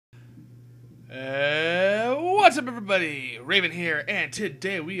What's up, everybody? Raven here, and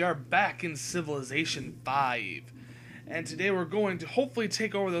today we are back in Civilization 5. And today we're going to hopefully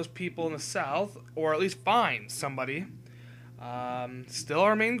take over those people in the south, or at least find somebody. Still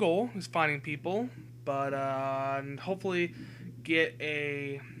our main goal is finding people, but hopefully get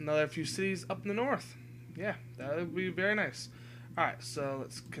another few cities up in the north. Yeah, that would be very nice. Alright, so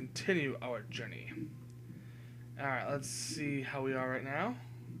let's continue our journey. Alright, let's see how we are right now.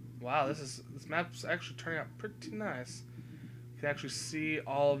 Wow, this map's actually turning out pretty nice. You can actually see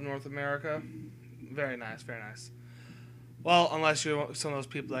all of North America. Very nice, very nice. Well, unless you're some of those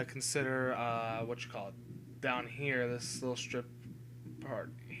people that consider, what you call it, down here, this little strip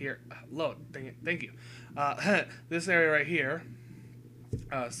part here. Load, dang it, thank you. This area right here,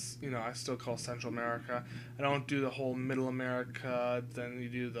 you know, I still call Central America. I don't do the whole Middle America, then you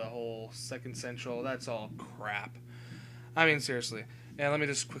do the whole Second Central. That's all crap. I mean, seriously. And let me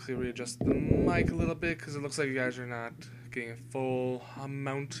just quickly readjust the mic a little bit, because it looks like you guys are not getting a full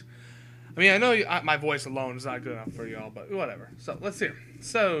amount. I mean, I know my voice alone is not good enough for y'all, but whatever. So, let's see.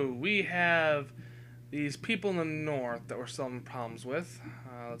 So, we have these people in the north that we're still having problems with.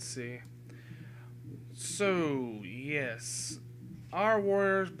 Let's see. So, yes. Our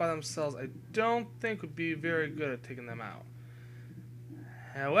warriors by themselves, I don't think would be very good at taking them out.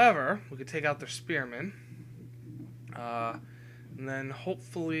 However, we could take out their spearmen. And then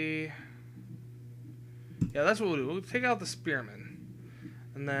hopefully, yeah, that's what we'll do. We'll take out the spearmen,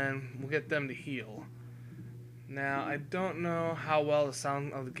 and then we'll get them to heal. Now, I don't know how well the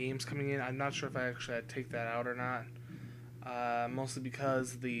sound of the game's coming in. I'm not sure if I actually had to take that out or not. Mostly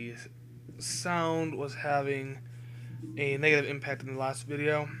because the sound was having a negative impact in the last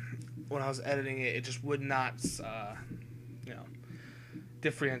video. When I was editing it, it just would not, you know,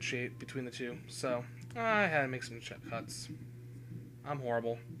 differentiate between the two. So I had to make some check cuts. I'm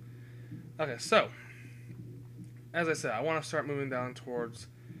horrible. Okay, so, as I said, I want to start moving down towards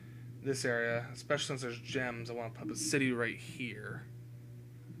this area, especially since there's gems. I want to put up a city right here.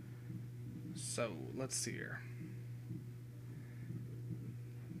 So, let's see here.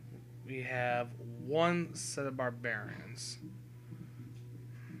 We have one set of barbarians.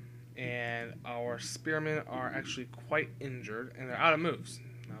 And our spearmen are actually quite injured, and they're out of moves.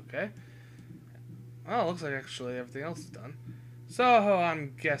 Okay. Well, it looks like actually everything else is done. So,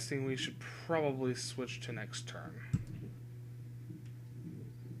 I'm guessing we should probably switch to next turn.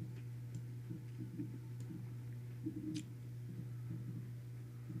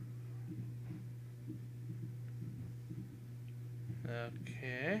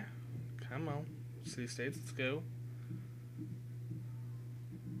 Okay. Come on. City-states, let's go.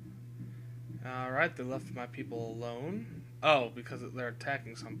 Alright, they left my people alone. Oh, because they're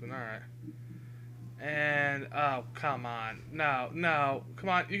attacking something. Alright. And, oh, come on. No. Come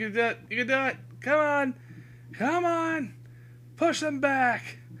on. You can do it. You can do it. Come on. Come on. Push them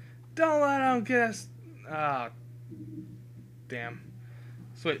back. Don't let them get us. Oh, damn.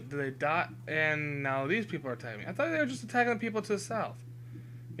 So, wait, did they die? And now these people are attacking me. I thought they were just attacking the people to the south.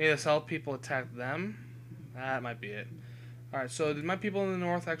 Maybe the south people attacked them? That might be it. Alright, so did my people in the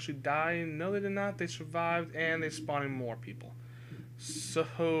north actually die? No, they did not. They survived, and they spawning more people.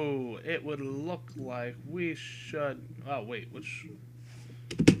 So, it would look like we should... Oh, wait, which...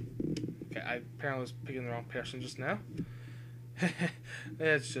 Okay, I apparently was picking the wrong person just now.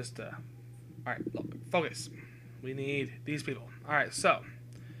 It's just, Alright, focus. We need these people. Alright, so...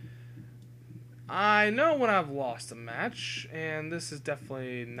 I know when I've lost a match, and this is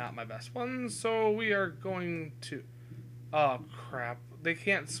definitely not my best one, so we are going to... Oh, crap. They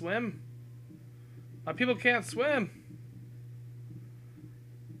can't swim? My people can't swim!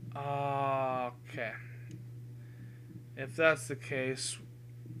 Okay. If that's the case,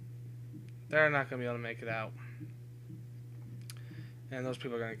 they're not going to be able to make it out. And those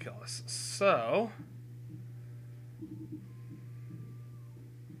people are going to kill us. So,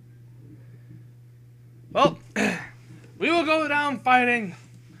 well, we will go down fighting.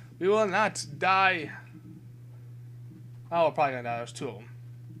 We will not die. Oh, we're probably going to die. There's two of them.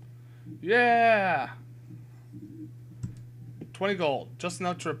 Yeah! 20 gold. Just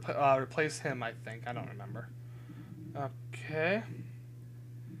enough to replace him, I think. I don't remember. Okay.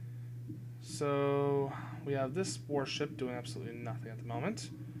 So, we have this warship doing absolutely nothing at the moment.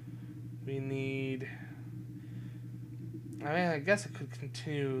 We need... I mean, I guess it could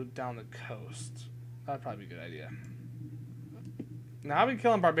continue down the coast. That'd probably be a good idea. Now, I've been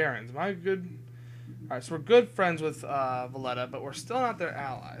killing barbarians. Am I good? Alright, so we're good friends with Valletta, but we're still not their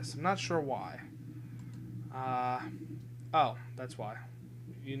allies. I'm not sure why. Oh, that's why.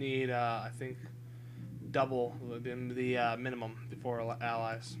 You need, I think, double the minimum before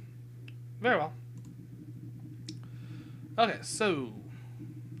allies. Very well. Okay, so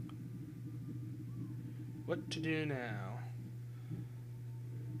what to do now?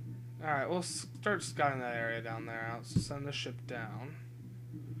 Alright, we'll start scouting that area down there. I'll send the ship down.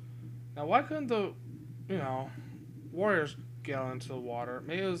 Now, why couldn't the, warriors get out into the water?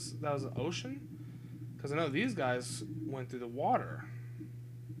 Maybe that was the ocean? Because I know these guys went through the water.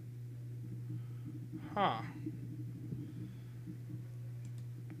 Huh.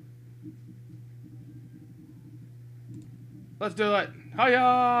 Let's do it.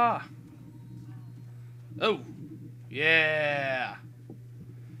 Hiya! Oh. Yeah.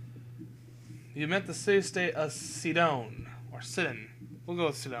 You meant the city-state of Sidon. Or Sidon. We'll go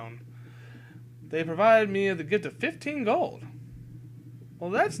with Sidon. They provided me with the gift of 15 gold. Well,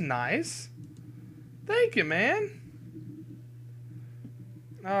 that's nice. Thank you, man.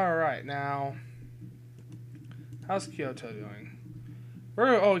 Alright, now. How's Kyoto doing?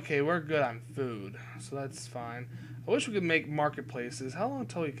 We're good on food. So that's fine. I wish we could make marketplaces. How long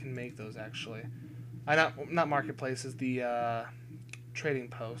until we can make those, actually? Not marketplaces, the trading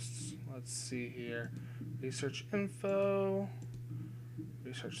posts. Let's see here. Research info.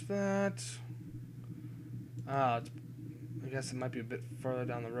 Research that. I guess it might be a bit further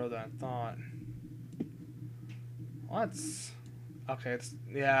down the road than I thought. Okay,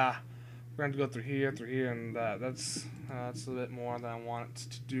 yeah. We're going to go through here, and that's a bit more than I want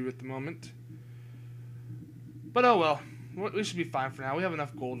to do at the moment. But oh well. We should be fine for now. We have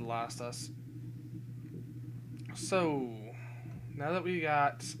enough gold to last us. So, now that we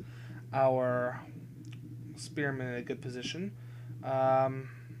got our spearmen in a good position,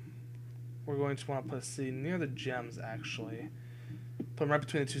 we're going to want to put a city near the gems, actually. Put them right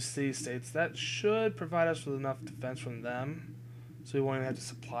between the two city-states. That should provide us with enough defense from them, so we won't even have to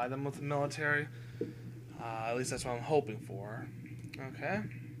supply them with the military. At least that's what I'm hoping for. Okay.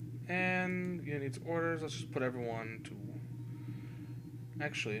 And it needs orders. Let's just put everyone to...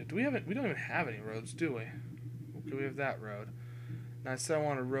 Actually, we don't even have any roads, do we? Okay, we have that road. Now, I said I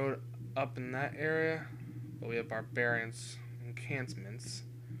want a road up in that area, but we have barbarians encampments.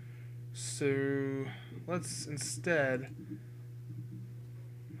 So let's instead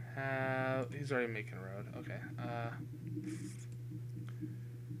have... He's already making a road. Okay.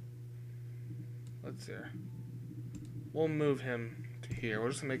 Let's see here. We'll move him to here. We're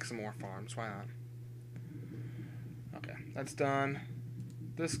just gonna make some more farms. Why not? Okay, that's done.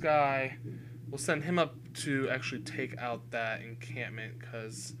 This guy, we'll send him up to actually take out that encampment,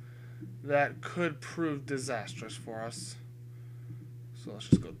 because that could prove disastrous for us. So let's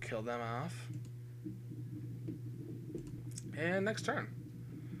just go kill them off. And next turn.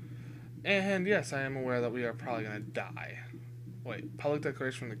 And yes, I am aware that we are probably going to die. Wait, public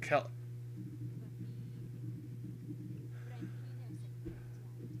declaration from the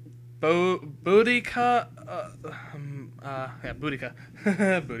Boudica, Boudica.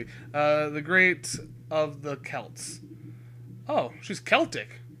 Booty. The Great of the Celts. Oh, she's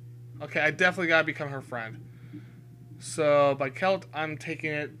Celtic. Okay, I definitely gotta become her friend. So, by Celt, I'm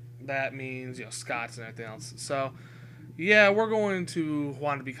taking it, that means, Scots and everything else. So, yeah, we're going to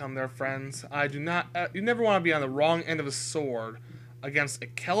want to become their friends. I do not, you never want to be on the wrong end of a sword against a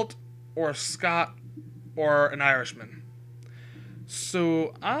Celt, or a Scot, or an Irishman.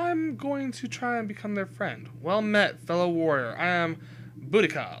 So, I'm going to try and become their friend. Well met, fellow warrior. I am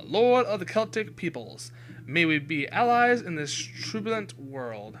Boudica, lord of the Celtic peoples. May we be allies in this turbulent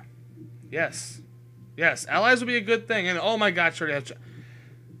world. Yes. Yes, allies would be a good thing. And oh my god, she already has...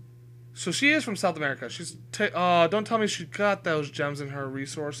 So she is from South America. She's... don't tell me she got those gems in her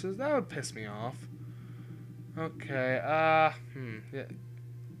resources. That would piss me off. Okay, yeah.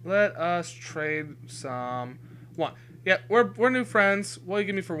 Let us trade some... wine. Yeah, we're new friends. What do you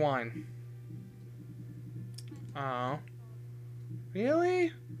give me for wine? Oh.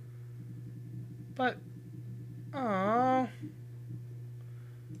 Really? But... Oh.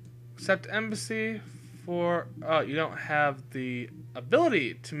 Accept embassy for... Oh, you don't have the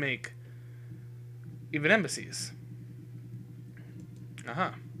ability to make even embassies.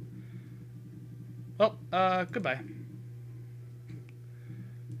 Uh-huh. Well, goodbye.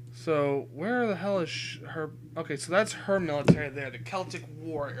 So, where the hell is her... Okay, so that's her military there, the Celtic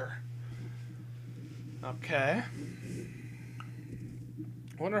warrior. Okay.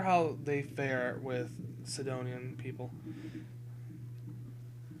 I wonder how they fare with Sidonian people.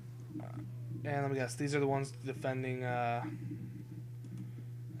 And let me guess, these are the ones defending, oh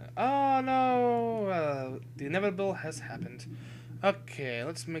no! The inevitable has happened. Okay,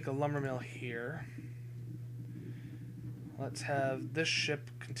 let's make a lumber mill here. Let's have this ship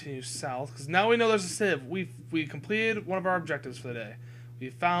continue south, because now we know there's a civ. We completed one of our objectives for the day. We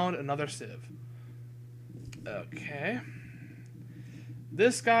found another civ. Okay.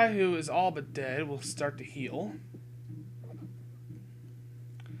 This guy who is all but dead will start to heal.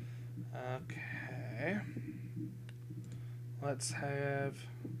 Okay. Let's have...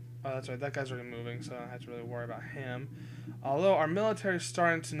 Oh, that's right. That guy's already moving, so I don't have to really worry about him. Although our military is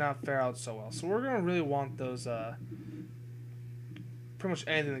starting to not fare out so well. So we're going to really want those... pretty much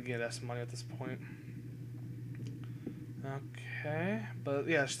anything to get us money at this point. Okay. But,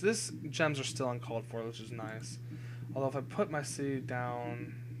 yeah, this gems are still uncalled for, which is nice. Although if I put my city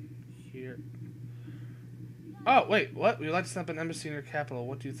down here... Oh, wait, what? Would you like to set up an embassy in your capital?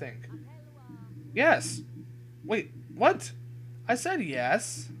 What do you think? Yes! Wait, what? I said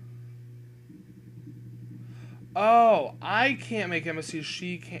yes. Oh, I can't make embassies,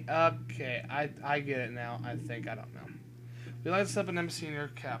 she can't... Okay, I get it now, I think. I don't know. Would you like to set up an embassy in your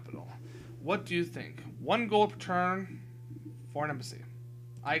capital? What do you think? 1 gold per turn for an embassy.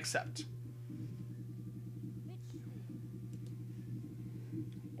 I accept.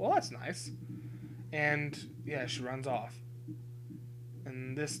 Well, that's nice. And, yeah, she runs off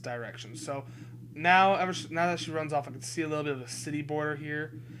in this direction. So, now that she runs off, I can see a little bit of a city border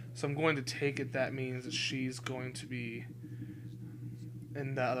here. So I'm going to take it that means that she's going to be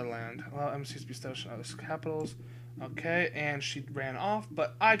in the other land. Well, embassies to be established in other capitals. Okay, and she ran off,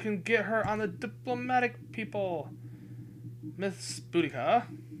 but I can get her on the diplomatic people. Miss Boudica.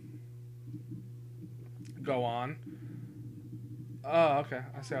 Go on. Oh, okay.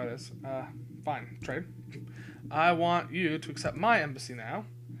 I see how it is. Fine. Trade. I want you to accept my embassy now.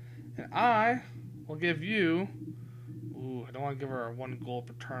 And I will give you... Ooh, I don't want to give her 1 gold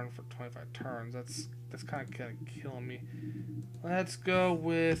per turn for 25 turns. That's kind of killing me. Let's go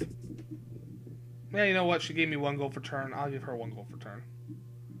with... Yeah, you know what? She gave me 1 gold per turn. I'll give her 1 gold per turn.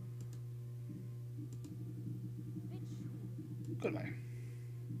 Goodbye.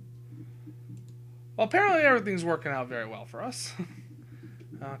 Well, apparently everything's working out very well for us.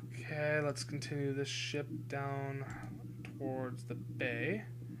 Okay, let's continue this ship down towards the bay.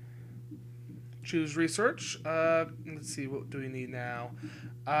 Choose research. Let's see, what do we need now?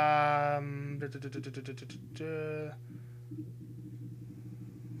 Let me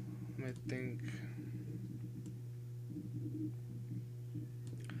think.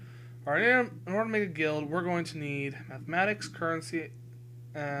 Alright, in order to make a guild, we're going to need mathematics, currency,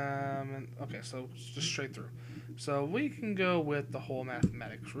 okay, so just straight through. So we can go with the whole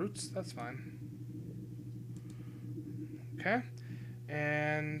mathematics roots. That's fine. Okay.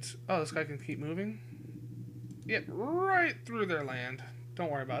 And, oh, this guy can keep moving. Yep, right through their land. Don't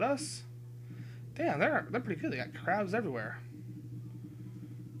worry about us. Damn, they're pretty good. They got crabs everywhere.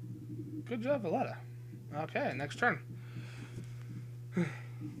 Good job, Valletta. Okay, next turn.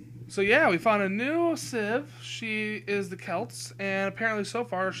 So yeah, we found a new civ. She is the Celts, and apparently so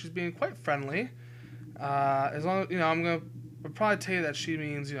far she's being quite friendly. As long as, you know, I'll probably tell you that she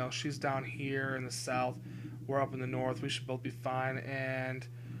means, you know, she's down here in the south. We're up in the north. We should both be fine. And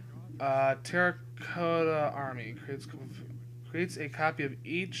Terracotta Army creates a copy of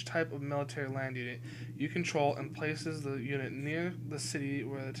each type of military land unit you control and places the unit near the city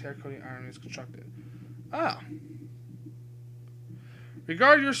where the Terracotta Army is constructed. Ah.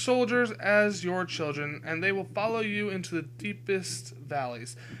 Regard your soldiers as your children, and they will follow you into the deepest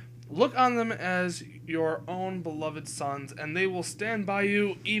valleys. Look on them as your own beloved sons, and they will stand by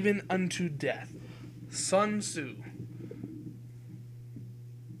you even unto death. Sun Tzu.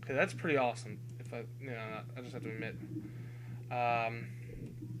 Okay, that's pretty awesome. If I just have to admit.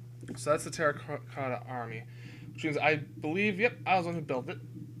 So that's the Terracotta Army, which means I believe, yep, I was the one who built it,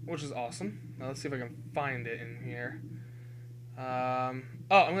 which is awesome. Now let's see if I can find it in here. I'm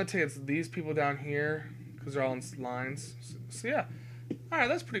gonna take it's these people down here because they're all in lines. So yeah, all right,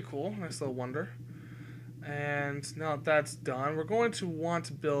 that's pretty cool. Nice little wonder. And now that that's done, we're going to want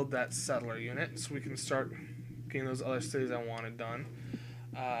to build that settler unit so we can start getting those other cities I wanted done.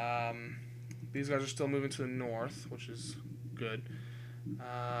 These guys are still moving to the north, which is good.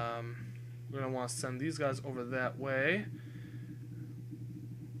 We're going to want to send these guys over that way.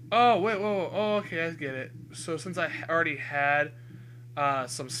 Oh, wait, whoa. Oh, okay, I get it. So since I already had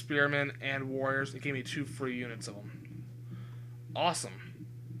some spearmen and warriors, it gave me 2 free units of them. Awesome.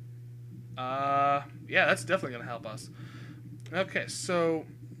 Yeah, that's definitely going to help us. Okay, so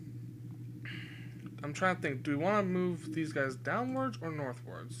I'm trying to think. Do we want to move these guys downwards or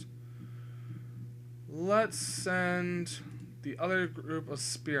northwards? Let's send the other group of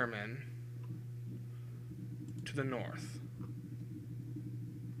spearmen to the north.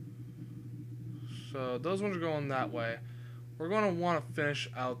 So those ones are going that way. We're going to want to finish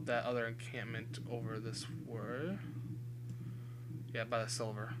out that other encampment over this way. Yeah, by the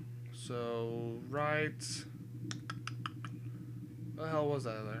silver. So, right... What the hell was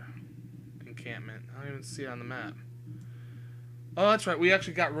that other encampment? I don't even see it on the map. Oh, that's right. We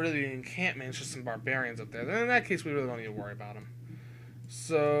actually got rid of the encampment. It's just some barbarians up there. Then in that case, we really don't need to worry about them.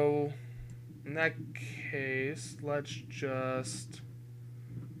 So, in that case, let's just...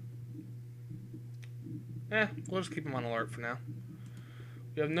 we'll just keep them on alert for now.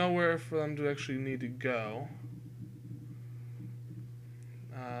 We have nowhere for them to actually need to go.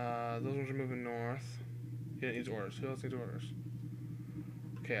 Those ones are moving north. Yeah, it needs orders. Who else needs orders?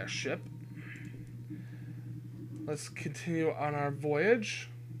 Okay, our ship. Let's continue on our voyage.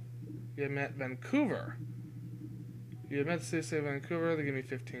 You met Vancouver. You met the city of Vancouver. They give me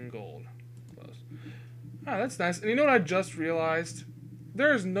 15 gold. Close. Ah, that's nice. And you know what I just realized?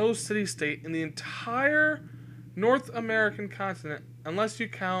 There is no city-state in the entire North American continent, unless you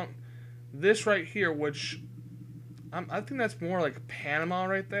count this right here, which I think that's more like Panama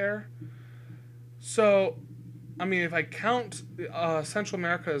right there. So, I mean, if I count Central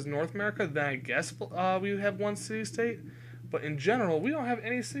America as North America, then I guess we would have one city-state. But in general, we don't have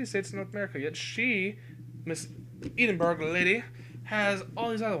any city-states in North America. Yet she, Miss Edinburgh lady, has all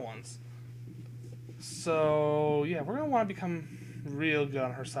these other ones. So, yeah, we're going to want to become real good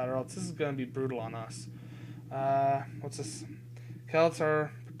on her side, or else this is going to be brutal on us. What's this? Celts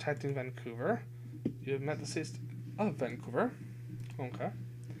are protecting Vancouver. You have met the city of Vancouver. Okay.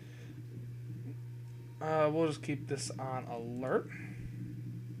 We'll just keep this on alert.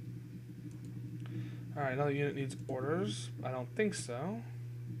 Alright, another unit needs orders. I don't think so.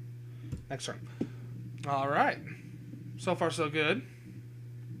 Next turn. Alright. So far, so good.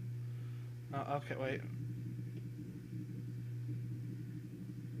 Okay, wait.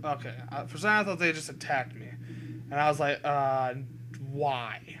 Okay. For some reason, I thought they just attacked me. And I was like,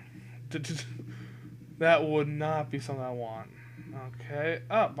 why? That would not be something I want. Okay.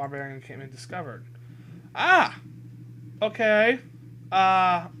 Oh, barbarian encampment discovered. Ah! Okay.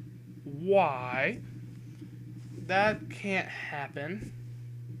 Why? That can't happen.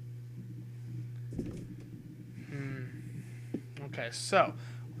 Okay, so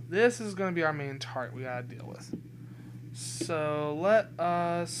this is going to be our main target we got to deal with. So let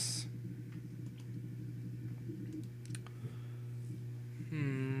us...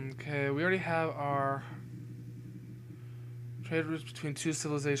 Okay, we already have our trade routes between two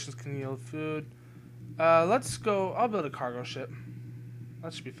civilizations can yield food. Let's go... I'll build a cargo ship.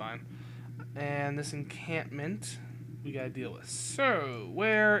 That should be fine. And this encampment we gotta deal with. So,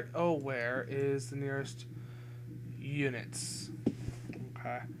 where is the nearest units?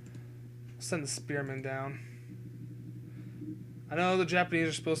 Okay. Send the spearmen down. I know the Japanese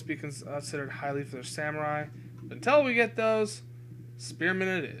are supposed to be considered highly for their samurai, but until we get those, spearmen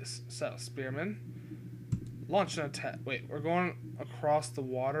it is. So, spearmen. Launch an attack. Wait, we're going across the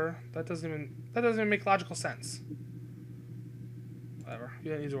water? That doesn't even make logical sense. Whatever.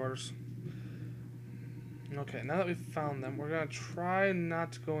 You don't need orders. Okay, now that we've found them, we're gonna try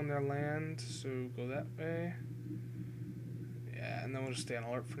not to go in their land, so go that way. Yeah, and then we'll just stay on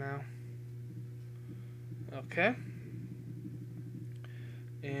alert for now. Okay.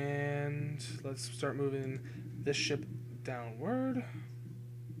 And let's start moving this ship downward.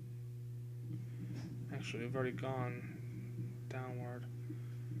 Actually, we've already gone downward.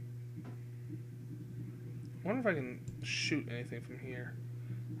 I wonder if I can shoot anything from here.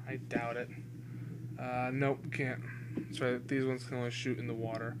 I doubt it. Nope, can't. That's right, these ones can only shoot in the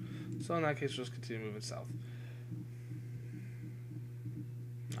water. So in that case, we'll just continue moving south.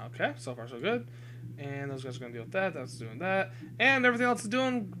 Okay, so far so good. And those guys are going to deal with that. That's doing that. And everything else is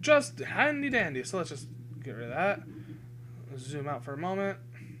doing just handy dandy. So let's just get rid of that. Let's zoom out for a moment.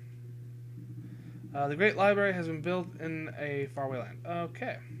 The Great Library has been built in a faraway land.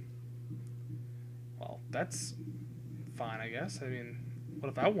 Okay. Well, that's fine, I guess. I mean, what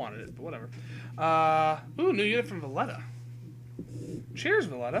if I wanted it? But whatever. Ooh, new unit from Valletta. Cheers,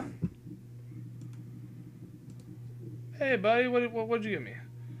 Valletta. Hey, buddy, what'd you give me?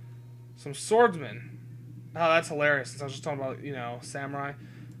 Some swordsmen. Oh, that's hilarious, since I was just talking about, you know, samurai.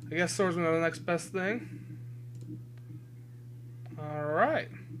 I guess swordsmen are the next best thing. Alright.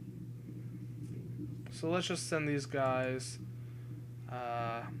 So let's just send these guys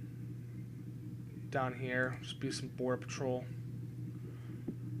down here. Just be some border patrol.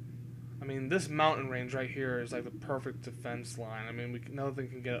 I mean, this mountain range right here is like the perfect defense line. I mean, nothing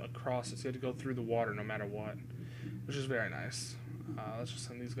can get across it, so you have to go through the water no matter what, which is very nice. Let's just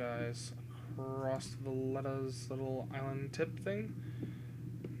send these guys across Valletta's little island tip thing.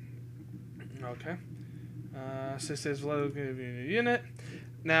 Okay. So it says Valletta will give you a new unit.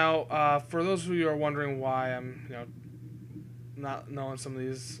 Now, for those of you who are wondering why I'm, you know, not knowing some of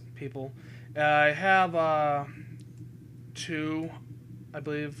these people. I have two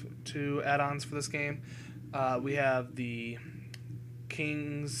add-ons for this game. We have the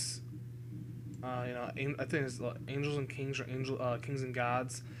Kings, I think it's Angels and Kings or Kings and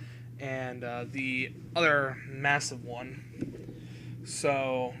Gods, and the other massive one.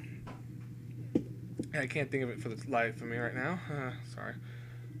 So I can't think of it for the life of me right now. Sorry.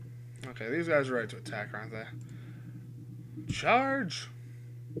 Okay, these guys are ready to attack, aren't they? Charge!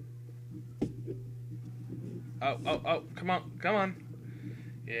 Oh, come on.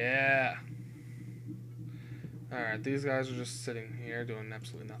 Yeah. Alright, these guys are just sitting here doing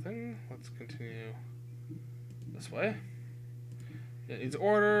absolutely nothing. Let's continue this way. It needs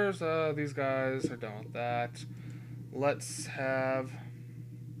orders. These guys are done with that. Let's set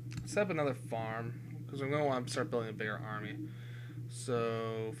up another farm, because I'm going to want to start building a bigger army.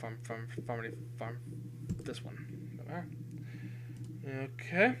 So, farm, this one.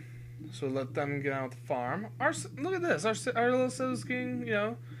 Okay. So let them get on with the farm. Look at this. Our little Citizens King,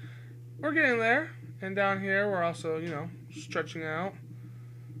 we're getting there. And down here, we're also, stretching out.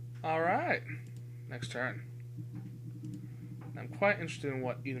 Alright. Next turn. I'm quite interested in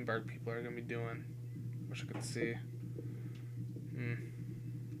what Edinburgh people are going to be doing. Wish I could see.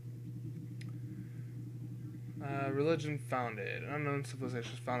 Religion founded. Unknown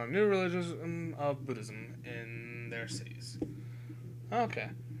civilizations found a new religion of Buddhism in their cities. Okay.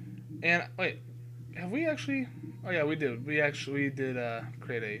 And, wait. Have we actually... Oh, yeah, we did. We did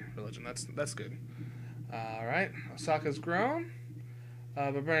create a religion. That's good. Alright. Osaka's grown.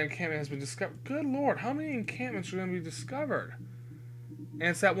 Barbarian encampment has been discovered. Good lord, how many encampments are going to be discovered? And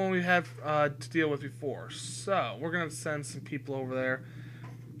it's that one we had to deal with before. So, we're going to send some people over there.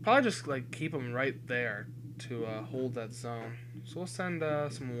 Probably just, keep them right there to hold that zone. So we'll send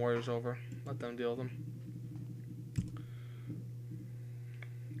some warriors over. Let them deal with them.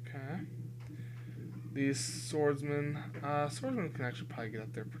 Okay. These swordsmen. Swordsmen can actually probably get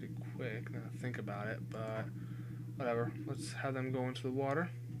up there pretty quick, now that I think about it, but whatever. Let's have them go into the water.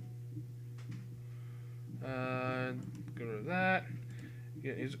 Get rid of that.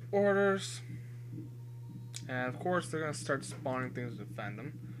 Get these orders. And of course, they're going to start spawning things to defend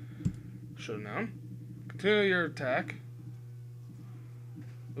them. Should have known. Continue your attack.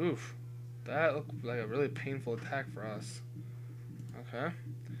 Oof. That looked like a really painful attack for us. Okay.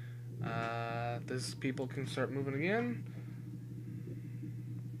 These people can start moving again.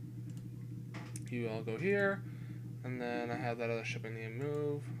 You all go here. And then I have that other ship I need to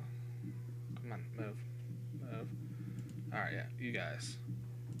move. Come on, move. Alright, yeah, you guys.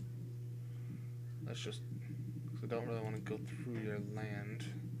 Let's just... Because I don't really want to go through your land.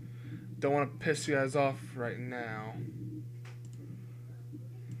 Don't want to piss you guys off right now.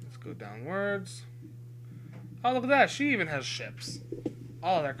 Let's go downwards. Oh, look at that. She even has ships.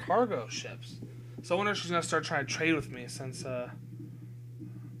 Oh, they're cargo ships. So I wonder if she's going to start trying to trade with me since... Oh,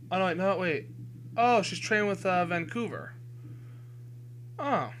 no, wait. Oh, she's trading with Vancouver.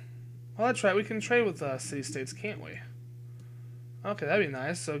 Oh. Well, that's right. We can trade with city-states, can't we? Okay, that'd be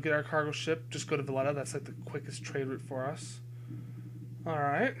nice. So get our cargo ship. Just go to Valletta. That's the quickest trade route for us.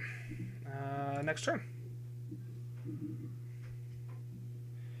 Alright. Next turn.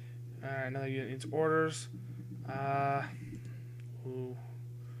 Alright, another unit needs orders.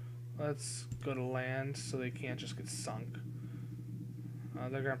 Let's go to land so they can't just get sunk.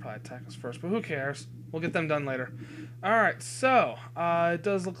 They're going to probably attack us first, but who cares? We'll get them done later. Alright, so, it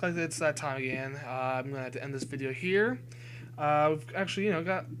does look like it's that time again. I'm going to have to end this video here. We've actually,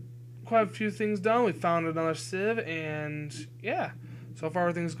 got quite a few things done. We found another civ, and yeah, so far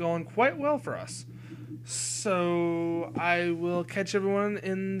everything's going quite well for us. So, I will catch everyone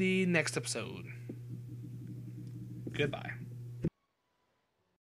in the next episode. Goodbye.